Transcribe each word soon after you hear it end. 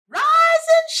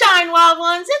loved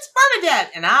ones, it's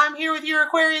Bernadette, and I'm here with your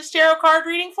Aquarius Tarot card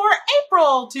reading for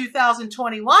April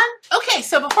 2021. Okay,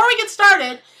 so before we get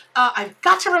started, I've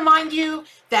got to remind you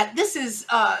that this is,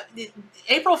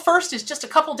 April 1st is just a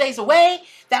couple days away.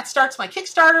 That starts my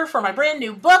Kickstarter for my brand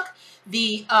new book,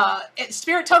 the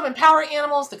Spirit Totem and Power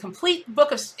Animals, the complete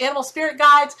book of animal spirit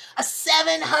guides, a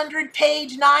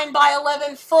 700-page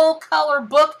 9x11 full-color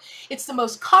book. It's the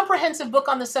most comprehensive book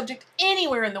on the subject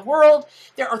anywhere in the world.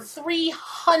 There are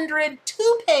 300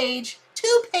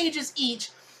 two pages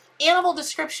each, animal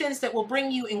descriptions that will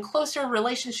bring you in closer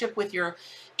relationship with your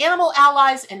animal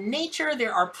allies and nature.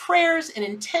 There are prayers and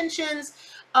intentions.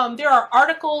 There are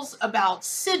articles about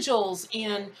sigils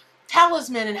and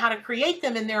talisman and how to create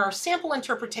them, and there are sample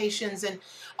interpretations and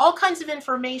all kinds of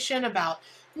information about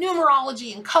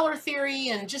numerology and color theory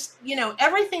and just, you know,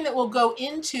 everything that will go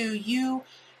into you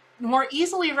more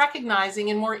easily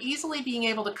recognizing and more easily being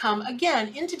able to come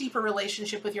again into deeper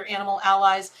relationship with your animal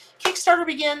allies. Kickstarter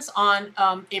begins on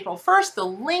April 1st. The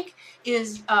link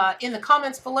is in the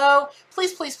comments below.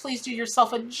 Please, please, please do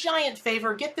yourself a giant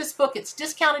favor. Get this book. It's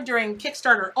discounted during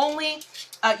Kickstarter only.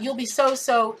 You'll be so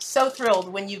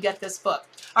thrilled when you get this book.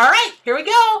 All right, here we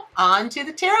go. On to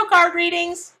the tarot card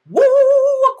readings. Woo,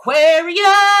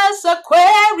 Aquarius,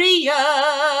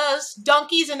 Aquarius.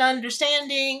 Donkeys and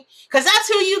understanding, because that's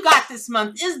who you got this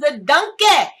month, is the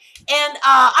donkey. And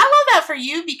I love that for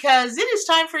you, because it is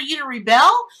time for you to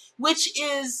rebel, which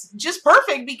is just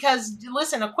perfect because,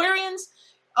 listen, Aquarians,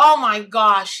 oh my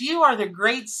gosh, you are the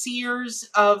great seers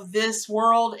of this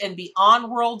world and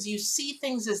beyond worlds. You see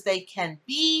things as they can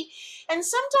be. And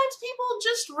sometimes people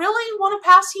just really want to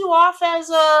pass you off as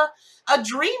a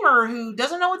dreamer who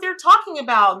doesn't know what they're talking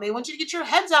about. And they want you to get your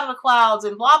heads out of the clouds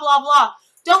and blah, blah, blah.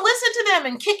 Don't listen to them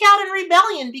and kick out in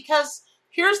rebellion, because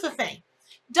here's the thing.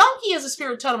 Donkey is a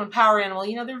spirit totem and power animal.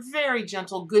 You know, they're very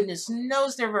gentle. Goodness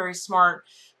knows they're very smart.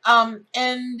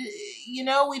 And, you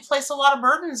know, we place a lot of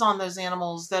burdens on those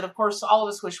animals that, of course, all of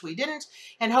us wish we didn't.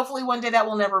 And hopefully one day that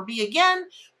will never be again.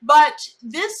 But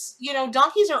this, you know,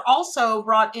 donkeys are also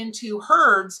brought into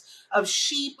herds of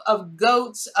sheep, of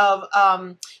goats, of,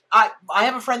 I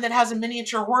have a friend that has a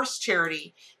miniature horse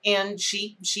charity, and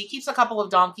she keeps a couple of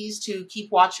donkeys to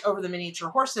keep watch over the miniature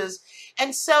horses.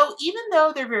 And so even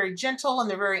though they're very gentle and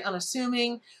they're very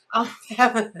unassuming,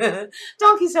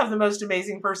 donkeys have the most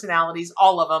amazing personalities,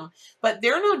 all of them. But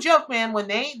they're no joke, man. When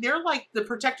they're like the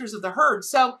protectors of the herd.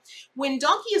 So when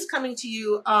Donkey is coming to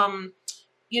you,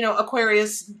 you know,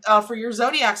 Aquarius, for your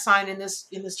zodiac sign in this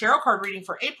tarot card reading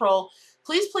for April,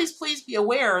 please, please, please be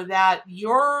aware that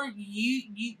you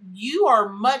are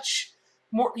much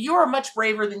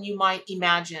braver than you might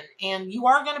imagine, and you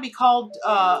are going to be called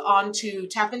on to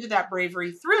tap into that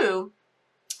bravery through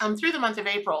the month of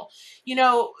April. You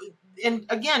know, and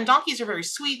again, donkeys are very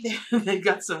sweet. They've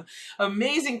got some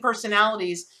amazing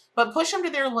personalities, but push them to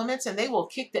their limits and they will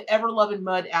kick the ever-loving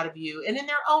mud out of you. And in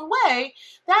their own way,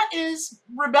 that is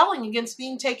rebelling against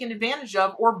being taken advantage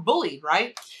of or bullied,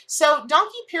 right? So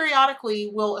donkey periodically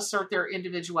will assert their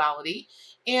individuality,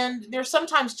 and they're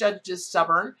sometimes judged as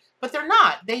stubborn, but they're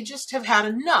not. They just have had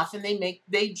enough, and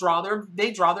they draw their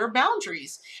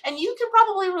boundaries. And you can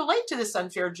probably relate to this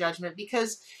unfair judgment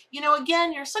because, you know,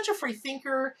 again, you're such a free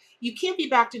thinker. You can't be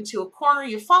backed into a corner.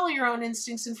 You follow your own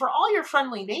instincts, and for all your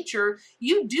friendly nature,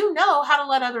 you do know how to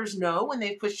let others know when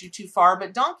they've pushed you too far.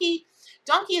 But Donkey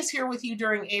is here with you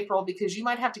during April because you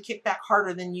might have to kick back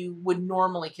harder than you would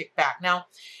normally kick back. Now,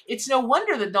 it's no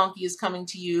wonder that Donkey is coming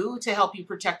to you to help you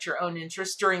protect your own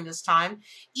interests during this time,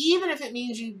 even if it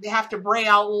means you have to bray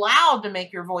out loud to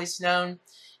make your voice known.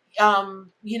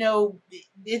 You know,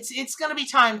 it's going to be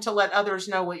time to let others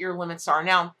know what your limits are.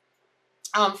 Now,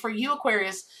 for you,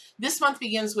 Aquarius, this month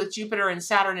begins with Jupiter and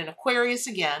Saturn in Aquarius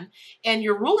again, and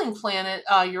your ruling planet,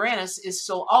 Uranus, is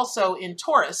still also in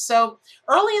Taurus. So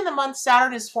early in the month,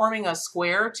 Saturn is forming a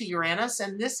square to Uranus,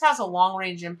 and this has a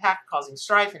long-range impact causing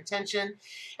strife and tension,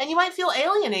 and you might feel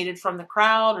alienated from the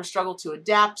crowd or struggle to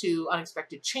adapt to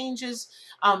unexpected changes,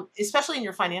 especially in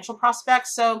your financial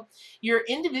prospects. So your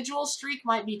individual streak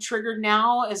might be triggered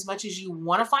now as much as you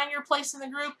want to find your place in the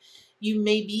group. You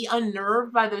may be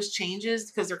unnerved by those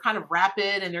changes because they're kind of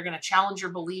rapid and they're going to challenge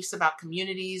your beliefs about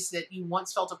communities that you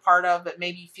once felt a part of, but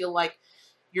maybe you feel like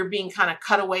you're being kind of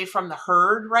cut away from the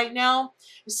herd right now.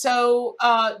 So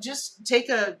just take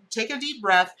a deep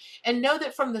breath and know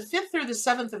that from the 5th through the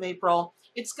 7th of April,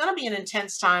 it's going to be an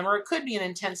intense time, or it could be an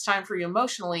intense time for you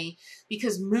emotionally,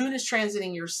 because Moon is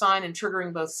transiting your sign and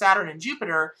triggering both Saturn and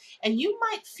Jupiter, and you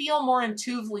might feel more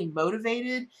intuitively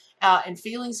motivated, and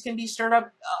feelings can be stirred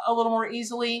up a little more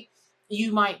easily.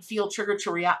 You might feel triggered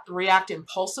to react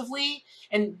impulsively,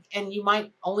 and you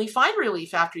might only find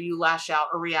relief after you lash out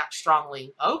or react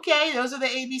strongly. Okay, those are the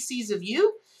ABCs of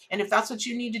you. And if that's what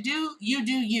you need to do, you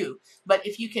do you. But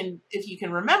if you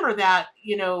can remember that,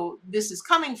 you know, this is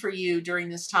coming for you during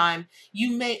this time,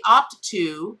 you may opt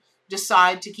to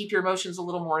decide to keep your emotions a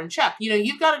little more in check. You know,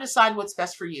 you've got to decide what's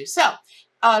best for you. So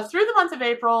through the month of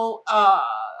April,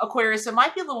 Aquarius, it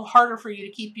might be a little harder for you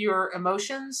to keep your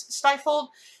emotions stifled.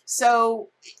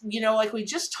 So, you know, like we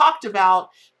just talked about,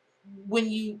 when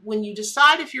you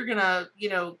decide if you're gonna, you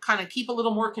know, kind of keep a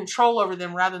little more control over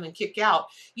them rather than kick out,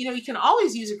 you know, you can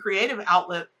always use a creative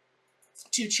outlet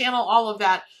to channel all of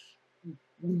that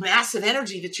massive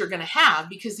energy that you're going to have,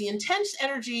 because the intense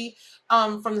energy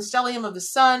from the stellium of the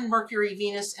sun, Mercury,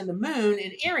 Venus, and the moon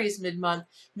in Aries mid-month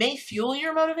may fuel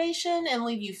your motivation and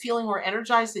leave you feeling more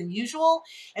energized than usual.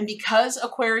 And because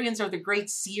Aquarians are the great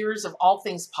seers of all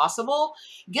things possible,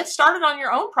 get started on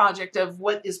your own project of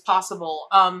what is possible.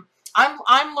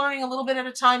 I'm learning a little bit at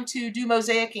a time to do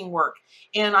mosaicing work,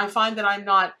 and I find that I'm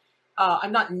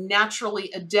not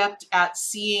naturally adept at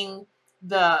seeing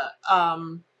the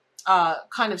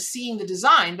kind of seeing the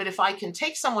design. But if I can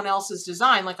take someone else's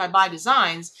design, like I buy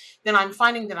designs, then I'm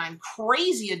finding that I'm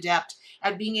crazy adept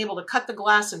at being able to cut the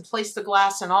glass and place the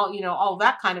glass and all, you know, all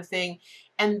that kind of thing,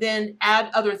 and then add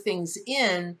other things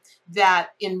in that,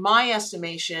 in my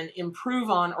estimation, improve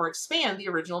on or expand the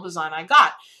original design I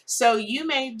got. So you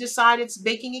may decide it's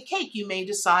baking a cake. You may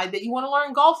decide that you want to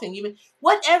learn golfing. You may,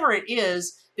 whatever it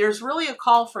is, there's really a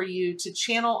call for you to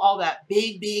channel all that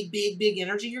big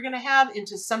energy you're going to have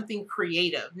into something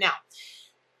creative. Now,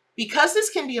 because this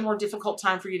can be a more difficult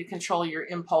time for you to control your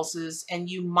impulses, and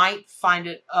you might find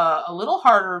it a little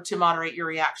harder to moderate your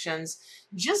reactions,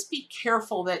 just be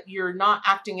careful that you're not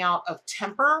acting out of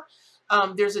temper.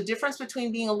 There's a difference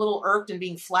between being a little irked and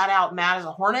being flat out mad as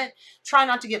a hornet. Try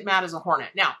not to get mad as a hornet.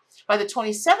 Now, by the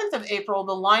 27th of April,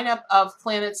 the lineup of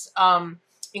planets,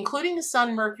 including the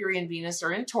Sun, Mercury, and Venus,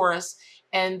 are in Taurus,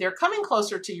 and they're coming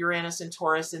closer to Uranus and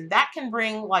Taurus, and that can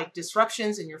bring like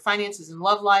disruptions in your finances and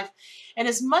love life. And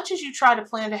as much as you try to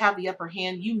plan to have the upper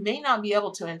hand, you may not be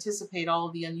able to anticipate all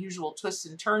of the unusual twists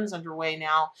and turns underway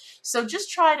now. So just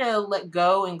try to let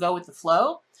go and go with the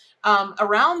flow.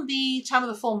 Around the time of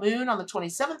the full moon on the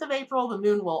 27th of April, the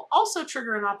moon will also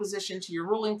trigger an opposition to your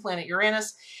ruling planet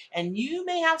Uranus, and you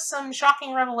may have some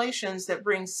shocking revelations that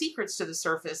bring secrets to the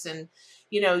surface, and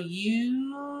you know,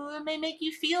 you may make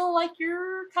you feel like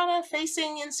you're kind of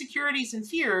facing insecurities and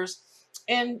fears.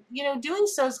 And, you know, doing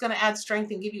so is going to add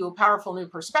strength and give you a powerful new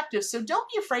perspective. So don't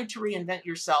be afraid to reinvent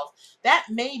yourself. That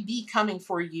may be coming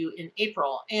for you in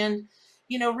April. And,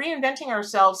 you know, reinventing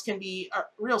ourselves can be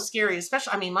real scary,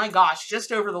 especially, I mean, my gosh,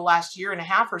 just over the last year and a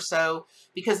half or so,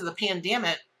 because of the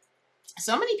pandemic,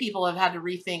 so many people have had to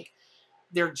rethink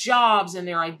their jobs and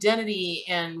their identity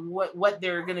and what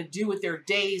they're going to do with their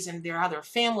days and how their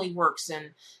family works, and,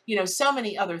 you know, so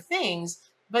many other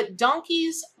things. But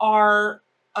donkeys are,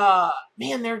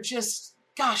 man, they're just,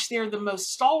 gosh, they're the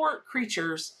most stalwart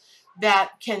creatures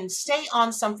that can stay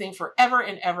on something forever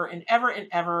and ever and ever and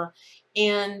ever.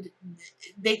 And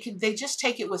they just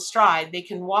take it with stride. They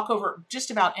can walk over just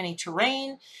about any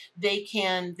terrain.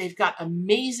 They've got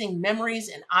amazing memories,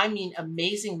 and I mean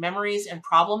amazing memories and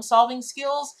problem solving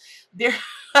skills. They're,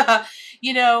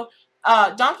 you know,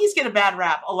 donkeys get a bad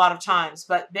rap a lot of times,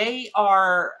 but they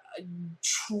are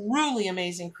truly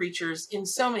amazing creatures in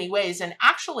so many ways. And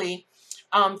actually,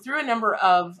 through a number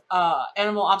of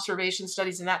animal observation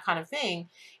studies and that kind of thing,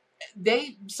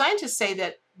 scientists say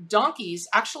that donkeys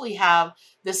actually have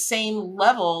the same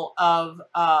level of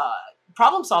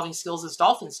problem-solving skills as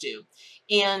dolphins do.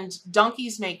 And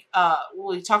donkeys make,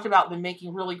 we talked about them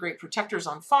making really great protectors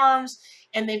on farms,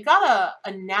 and they've got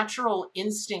a natural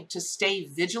instinct to stay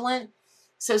vigilant.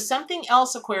 So something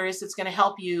else, Aquarius, that's going to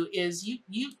help you is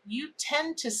you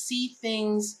tend to see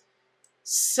things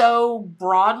so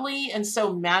broadly and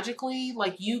so magically,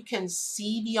 like you can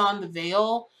see beyond the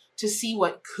veil to see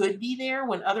what could be there,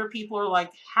 when other people are like,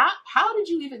 how did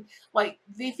you even, like,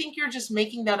 they think you're just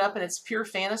making that up and it's pure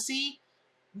fantasy.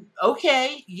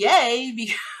 Okay, yay,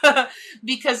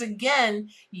 because again,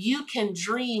 you can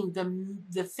dream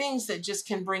the things that just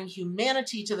can bring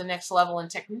humanity to the next level, and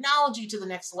technology to the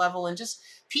next level, and just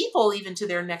people even to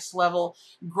their next level.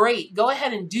 Great, go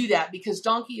ahead and do that, because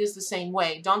donkey is the same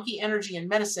way. Donkey energy and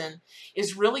medicine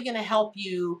is really going to help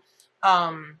you,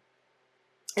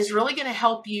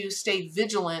 stay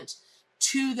vigilant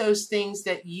to those things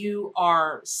that you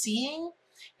are seeing.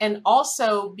 And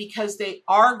also, because they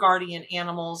are guardian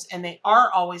animals and they are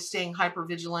always staying hyper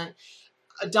vigilant,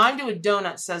 A Dime to a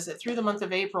Donut says that through the month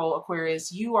of April,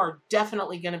 Aquarius, you are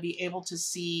definitely going to be able to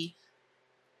see,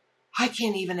 I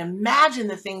can't even imagine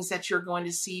the things that you're going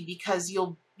to see, because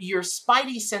your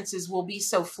spidey senses will be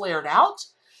so flared out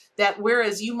that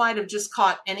whereas you might have just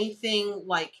caught anything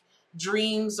like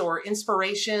dreams or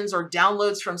inspirations or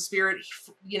downloads from spirit,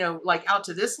 you know, like out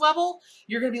to this level,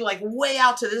 you're going to be like way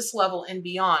out to this level and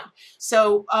beyond.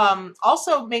 So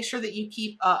also make sure that you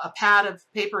keep a pad of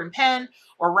paper and pen,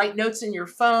 or write notes in your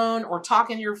phone, or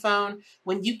talk in your phone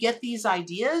when you get these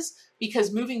ideas,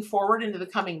 because moving forward into the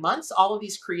coming months, all of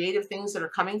these creative things that are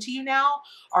coming to you now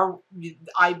are,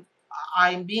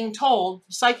 I'm being told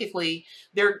psychically,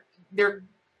 they're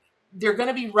going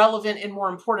to be relevant and more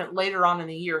important later on in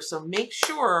the year. So make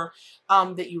sure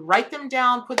that you write them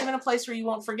down, put them in a place where you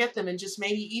won't forget them, and just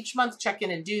maybe each month check in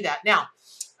and do that. Now,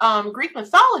 Greek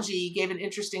mythology gave an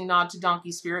interesting nod to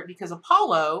donkey spirit, because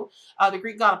Apollo, the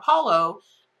Greek god Apollo,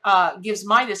 gives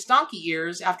Midas donkey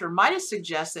ears after Midas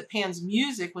suggests that Pan's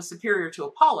music was superior to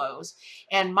Apollo's,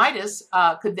 and Midas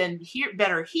could then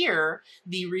better hear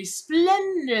the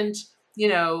resplendent, you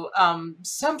know,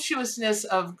 sumptuousness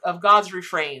of God's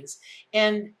refrains.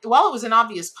 And while it was an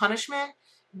obvious punishment,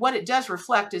 what it does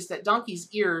reflect is that donkeys'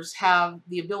 ears have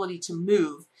the ability to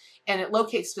move, and it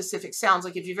locates specific sounds.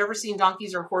 Like if you've ever seen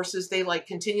donkeys or horses, they like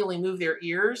continually move their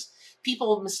ears.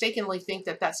 People mistakenly think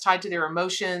that that's tied to their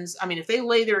emotions. I mean, if they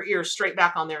lay their ears straight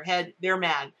back on their head, they're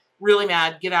mad, really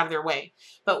mad, get out of their way.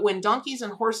 But when donkeys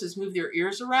and horses move their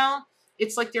ears around,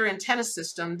 it's like their antenna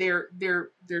system. They're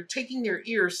taking their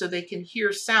ears so they can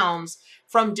hear sounds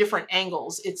from different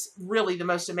angles. It's really the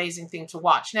most amazing thing to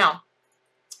watch. Now,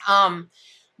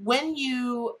 when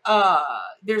you,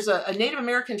 there's a Native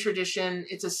American tradition,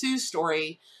 it's a Sioux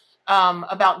story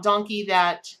about Donkey,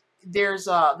 that there's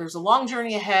a long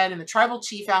journey ahead, and the tribal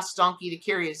chief asks Donkey to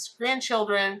carry his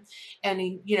grandchildren, and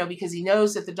he, you know, because he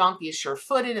knows that the donkey is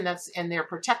sure-footed, and they're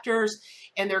protectors,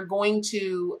 and they're going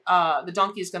to, the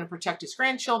donkey is going to protect his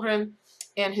grandchildren.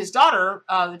 And his daughter,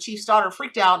 the chief's daughter,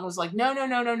 freaked out and was like, no, no,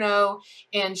 no, no, no.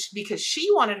 And because she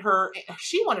wanted her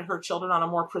children on a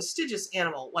more prestigious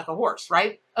animal, like a horse,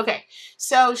 right? Okay.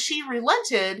 So she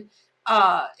relented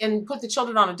and put the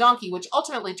children on a donkey, which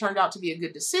ultimately turned out to be a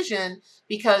good decision,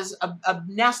 because a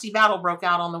nasty battle broke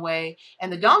out on the way,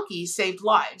 and the donkey saved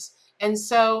lives. And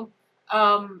so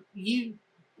when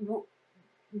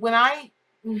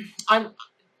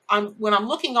I'm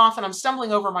looking off and I'm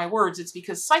stumbling over my words, it's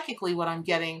because psychically what I'm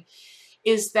getting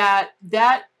is that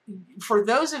for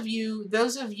those of you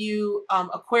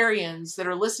Aquarians that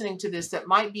are listening to this, that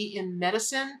might be in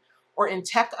medicine or in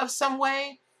tech of some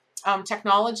way,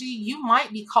 technology, you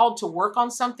might be called to work on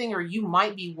something, or you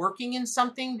might be working in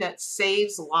something that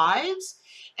saves lives.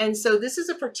 And so this is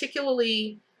a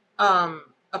particularly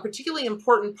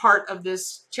important part of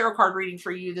this tarot card reading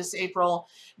for you this April,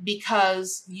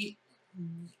 because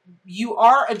you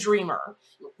are a dreamer,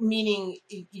 meaning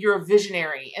you're a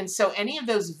visionary. And so any of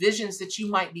those visions that you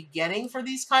might be getting for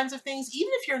these kinds of things,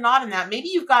 even if you're not in that, maybe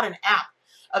you've got an app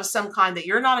of some kind that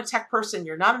you're not a tech person,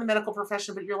 you're not in the medical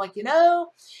profession, but you're like, you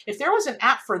know, if there was an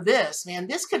app for this, man,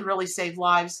 this could really save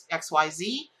lives,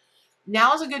 XYZ.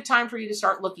 Now is a good time for you to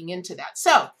start looking into that.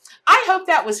 So I hope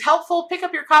that was helpful. Pick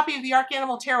up your copy of the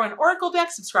Arcanimal Tarot and Oracle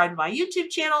deck. Subscribe to my YouTube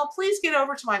channel. Please get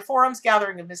over to my forums,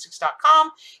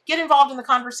 gatheringofmystics.com. Get involved in the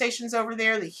conversations over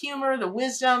there, the humor, the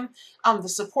wisdom, the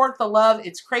support, the love.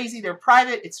 It's crazy. They're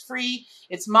private. It's free.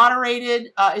 It's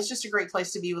moderated. It's just a great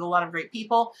place to be with a lot of great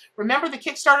people. Remember, the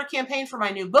Kickstarter campaign for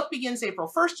my new book begins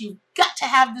April 1st. You've got to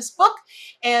have this book.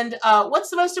 And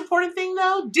what's the most important thing,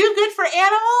 though? Do good for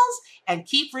animals and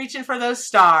keep reaching for those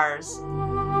stars.